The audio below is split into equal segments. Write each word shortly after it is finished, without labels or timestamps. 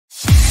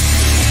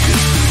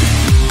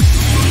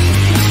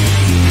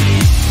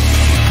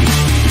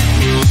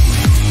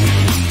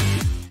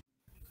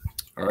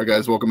right,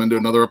 guys, welcome into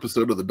another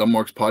episode of the Dumb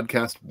Marks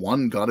Podcast.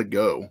 One Gotta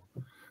Go.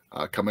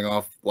 Coming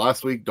off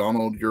last week,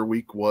 Donald, your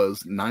week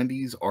was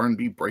 90s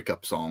R&B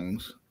breakup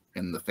songs,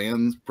 and the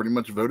fans pretty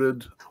much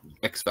voted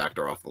X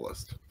Factor off the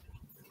list.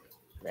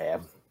 Yeah.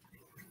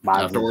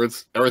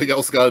 Afterwards, everything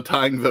else got a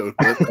tying vote.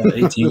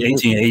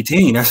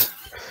 18. That's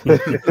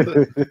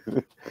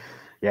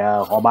yeah,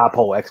 on my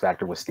poll, X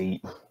Factor was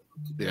steep.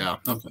 Yeah,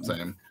 okay.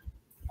 Same.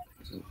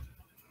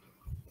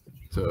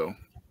 So,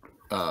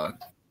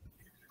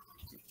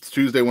 it's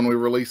Tuesday when we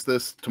release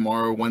this.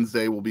 Tomorrow,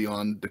 Wednesday, we'll be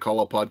on the Call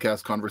Up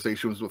Podcast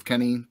Conversations with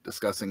Kenny,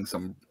 discussing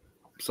some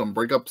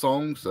breakup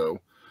songs. So,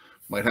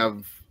 might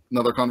have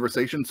another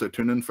conversation. So,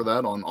 tune in for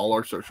that on all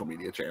our social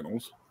media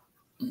channels.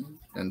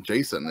 And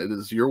Jason, it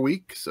is your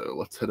week, so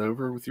let's head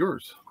over with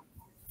yours.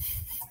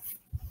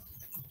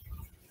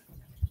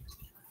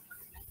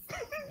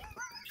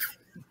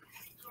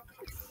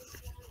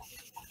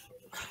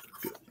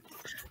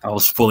 I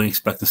was fully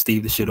expecting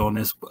Steve to shit on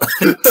this, but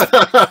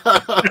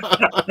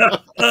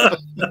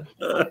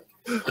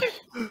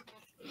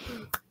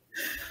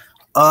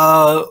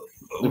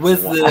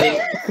with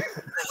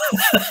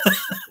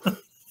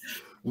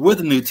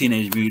the new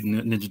Teenage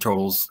Mutant Ninja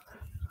Turtles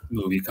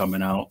movie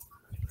coming out,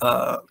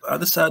 I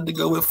decided to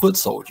go with Foot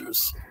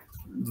Soldiers,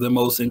 the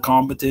most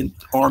incompetent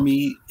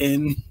army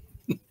in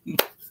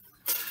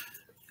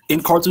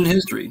cartoon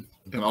history.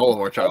 In all of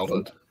our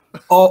childhood.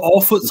 All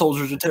foot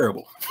soldiers are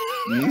terrible.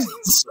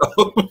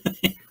 So,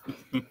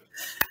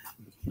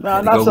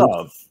 no, not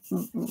so.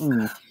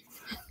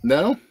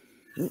 No?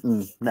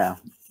 No.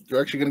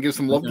 You're actually going to give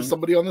some love to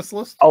somebody on this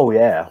list? Oh,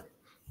 yeah.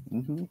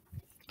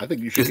 I think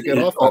you should get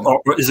off.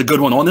 Is a good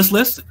one on this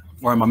list,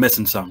 or am I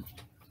missing some?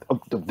 I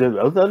don't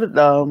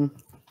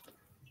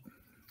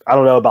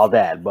know about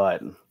that,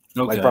 but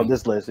like from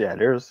this list,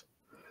 there's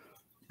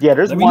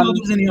Let me one. know if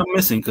there's any I'm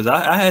missing, because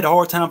I had a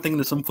hard time thinking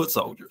of some foot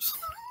soldiers.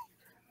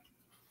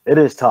 It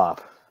is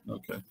tough.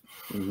 Okay.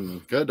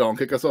 Good, Don,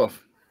 kick us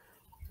off.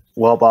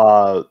 Well,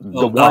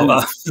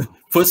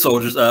 foot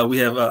soldiers. We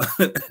have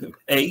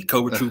A,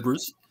 Cobra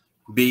Troopers.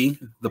 B,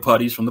 the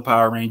Putties from the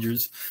Power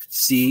Rangers.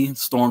 C,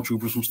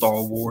 Stormtroopers from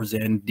Star Wars.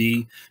 And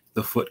D,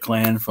 the Foot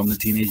Clan from the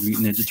Teenage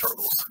Mutant Ninja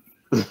Turtles.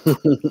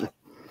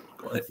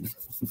 Go ahead.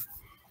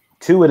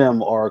 Two of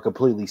them are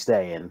completely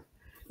staying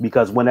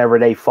because whenever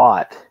they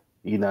fought,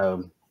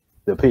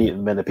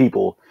 the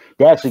people,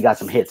 they actually got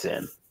some hits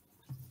in.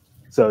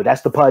 So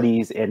that's the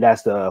Putties and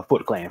that's the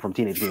Foot Clan from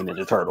Teenage Mutant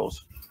Ninja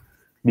Turtles.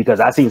 Because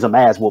I seen some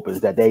ass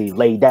whoopings that they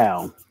laid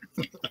down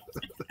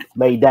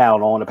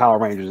on the Power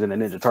Rangers and the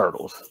Ninja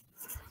Turtles.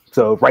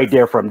 So right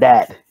there from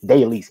that,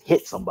 they at least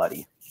hit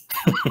somebody.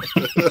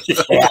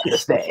 They have to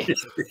stay.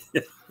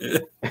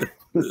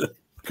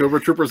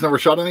 Cobra Troopers never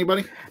shot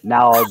anybody?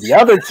 Now the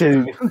other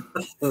two,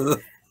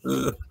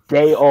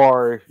 they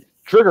are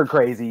trigger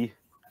crazy,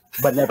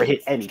 but never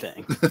hit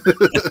anything.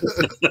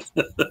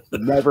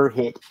 Never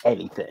hit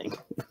anything.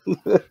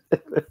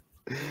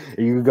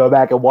 You can go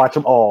back and watch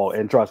them all,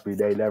 and trust me,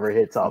 they never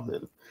hit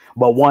something.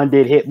 But one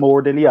did hit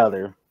more than the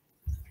other,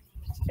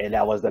 and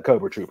that was the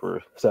Cobra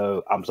Trooper.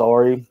 So I'm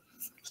sorry,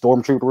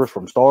 Stormtroopers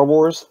from Star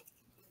Wars,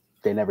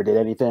 they never did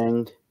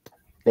anything.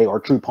 They are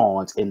true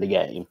pawns in the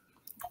game.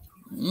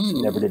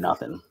 Never did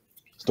nothing.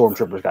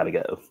 Stormtroopers got to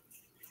go.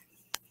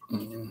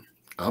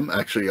 I'm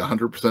actually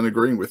 100%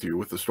 agreeing with you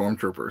with the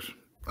Stormtroopers.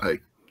 I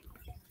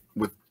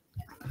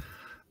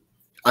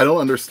don't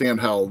understand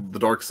how the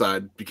dark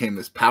side became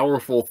this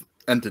powerful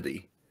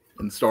entity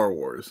in Star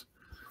Wars,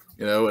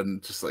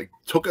 and just like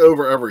took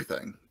over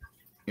everything,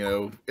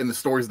 in the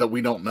stories that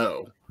we don't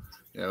know,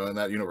 in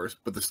that universe.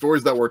 But the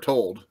stories that we're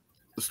told,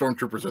 the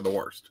Stormtroopers are the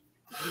worst.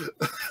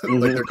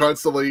 Like they're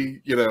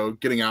constantly,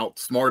 getting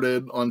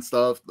outsmarted on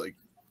stuff. Like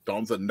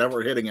Dawn said,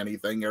 never hitting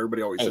anything.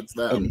 Everybody always hits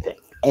them.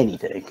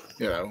 Anything.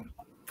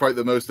 Probably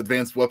the most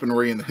advanced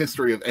weaponry in the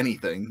history of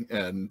anything,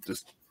 and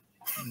just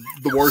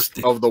the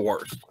worst of the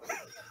worst.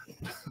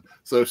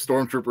 So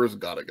Stormtroopers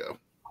gotta go.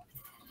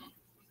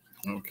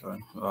 Okay.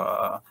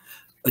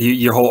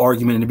 Your whole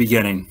argument in the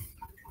beginning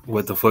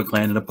with the Foot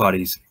Clan and the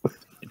Putties,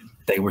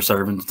 they were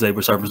serving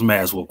some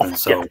ass whooping,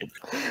 so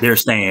they're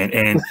staying.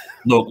 And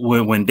look,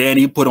 when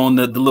Danny put on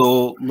the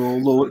little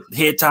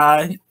head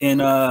tie in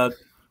the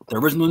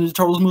original Ninja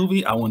Turtles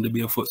movie, I wanted to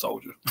be a foot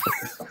soldier.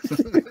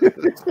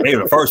 They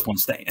were the first one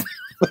staying.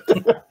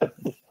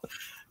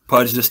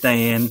 Pudge is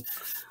staying.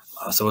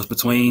 So it's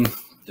between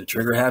the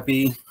trigger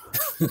happy,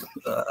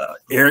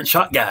 errant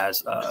shot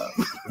guys,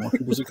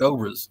 Troopers and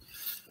Cobras.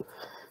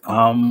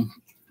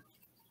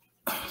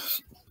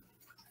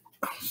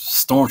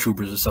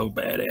 Stormtroopers are so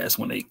badass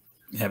when they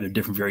have their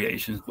different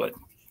variations, but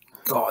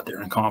God,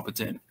 they're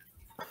incompetent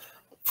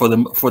for the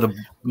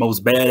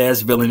most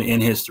badass villain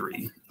in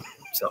history.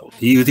 So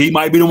he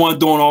might be the one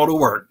doing all the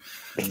work.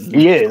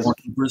 He is.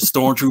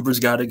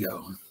 Stormtroopers got to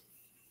go.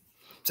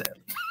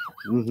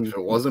 If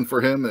it wasn't for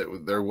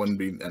him, there wouldn't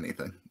be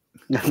anything.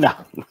 No.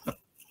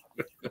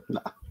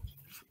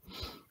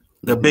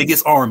 The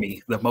biggest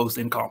army, the most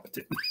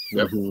incompetent.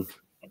 Yep.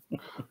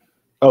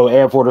 Oh,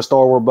 and for the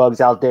Star Wars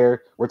bugs out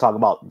there, we're talking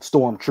about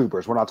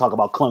stormtroopers. We're not talking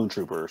about clone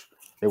troopers.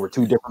 They were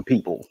two different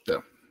people. Yeah.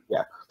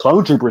 Yeah.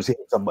 Clone Troopers hit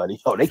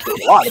somebody. Oh, they killed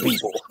a lot of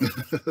people.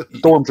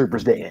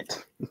 Stormtroopers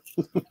didn't.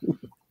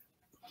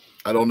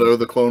 I don't know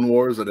the Clone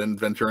Wars. I didn't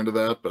venture into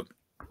that, but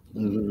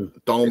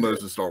Donald knows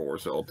the Star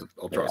Wars, so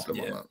I'll trust him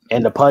on that.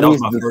 And the That putties.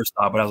 was my first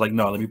thought, but I was like,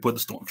 no, let me put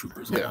the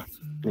stormtroopers. Yeah.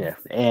 Yeah.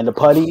 And the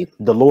putty,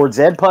 the Lord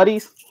Zed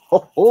putties.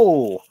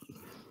 Oh,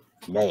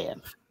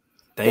 man.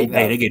 They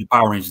gave the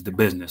Power Rangers the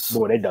business.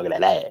 Boy, they dug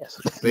that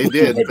ass. They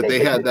did, but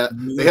they had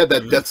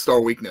that Death Star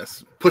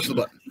weakness. Push the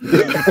button.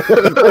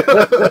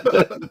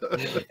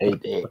 They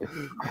did.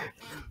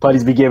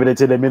 Putties be giving it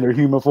to them in their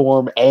human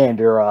form and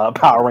their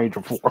Power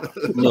Ranger form.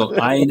 Look,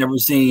 I ain't never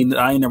seen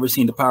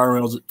the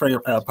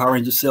Power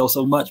Rangers sell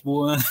so much,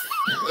 boy.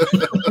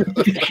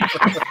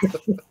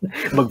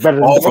 Look better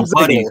than All Dolph from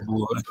putties, Ziggler.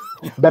 boy.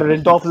 Better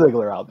than Dolph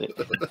Ziggler out there.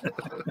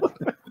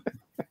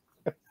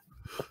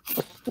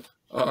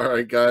 All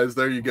right, guys,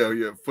 there you go.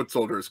 You have Foot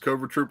Soldiers,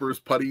 Cobra Troopers,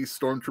 Putties,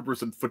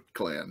 Stormtroopers, and Foot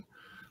Clan.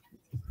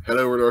 Head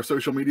over to our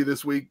social media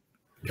this week,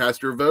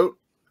 cast your vote,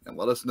 and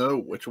let us know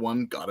which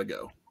one gotta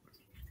go.